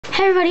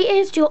Hey everybody,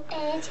 it's Jewel.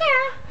 And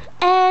Tara.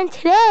 And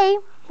today,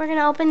 we're going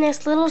to open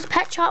this Littlest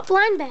Pet Shop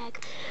blind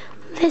bag.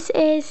 This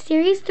is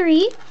Series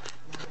 3.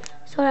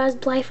 So it has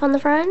Blythe on the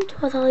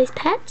front with all these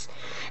pets.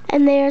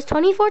 And there's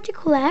 24 to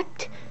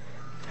collect.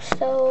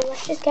 So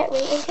let's just get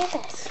right into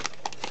this.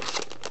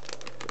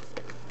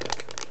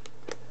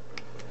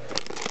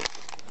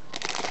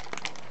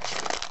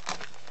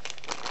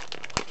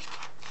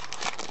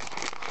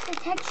 The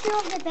texture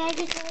of the bag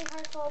is really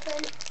hard to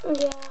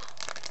open. Yeah.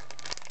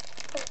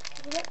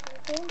 Can we get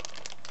buttercream?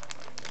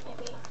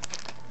 Maybe.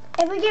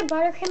 If we get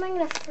buttercream, I'm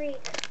gonna freak.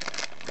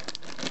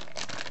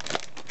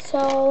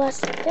 So let's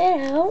spit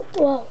it out.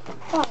 Whoa.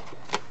 Oh.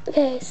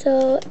 Okay,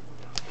 so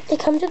it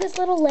comes with this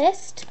little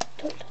list.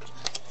 Don't touch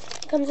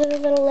it. It comes with a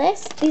little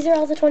list. These are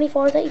all the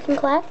 24 that you can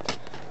collect.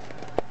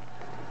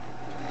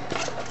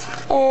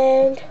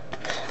 And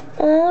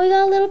we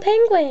got a little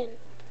penguin.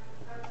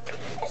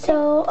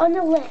 So on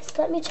the list,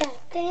 let me check.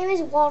 The name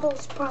is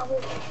Waddles,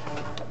 probably.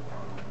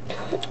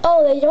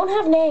 Oh, they don't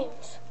have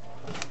names.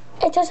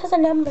 It just has a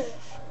number.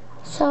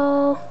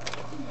 So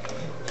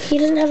he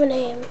doesn't have a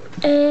name.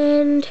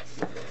 And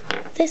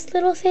this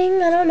little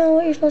thing, I don't know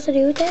what you're supposed to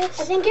do with this.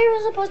 I think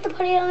you're supposed to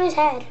put it on his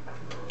head.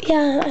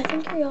 Yeah, I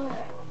think we are.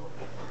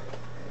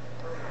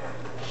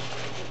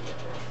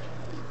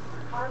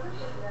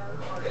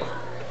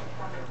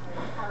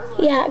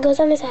 Yeah, it goes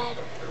on his head,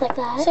 like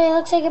that. So it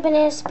looks like a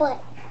banana split.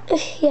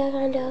 Yeah,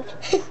 kind of.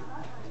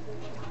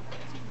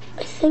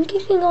 I think you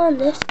can go on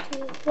this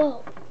too.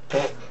 Whoa.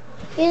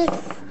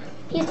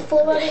 He's flew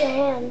out of your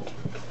hand.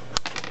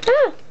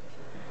 Ah!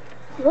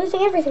 I'm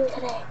losing everything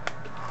today.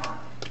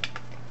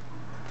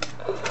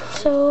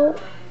 So,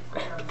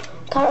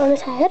 got it on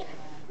his head.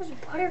 There's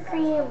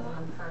buttercream.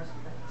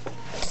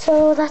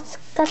 So that's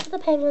what the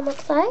penguin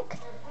looks like.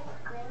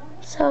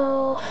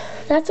 So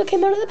that's what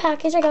came out of the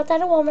package. I got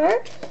that at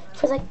Walmart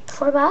for like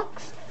 $4.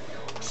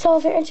 So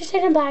if you're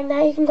interested in buying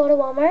that, you can go to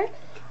Walmart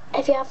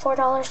if you have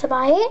 $4 to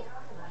buy it.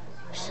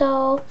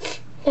 So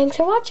thanks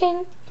for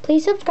watching.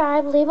 Please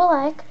subscribe, leave a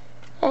like,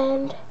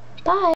 and bye.